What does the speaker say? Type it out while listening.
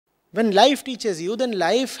When life teaches you, then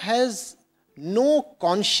life has no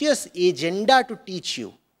conscious agenda to teach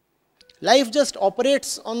you. Life just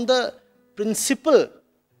operates on the principle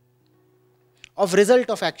of result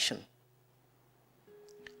of action.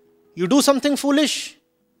 You do something foolish,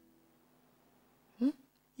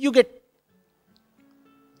 you get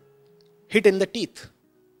hit in the teeth.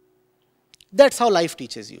 That's how life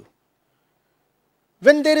teaches you.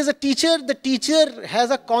 When there is a teacher, the teacher has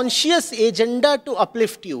a conscious agenda to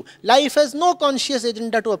uplift you. Life has no conscious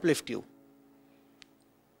agenda to uplift you.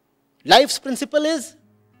 Life's principle is,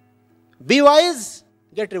 be wise,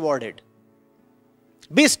 get rewarded.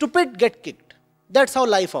 Be stupid, get kicked. That's how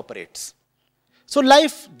life operates. So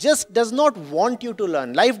life just does not want you to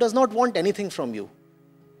learn. Life does not want anything from you.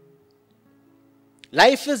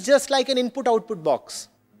 Life is just like an input-output box.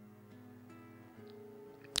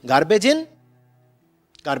 Garbage in,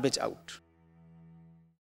 garbage out.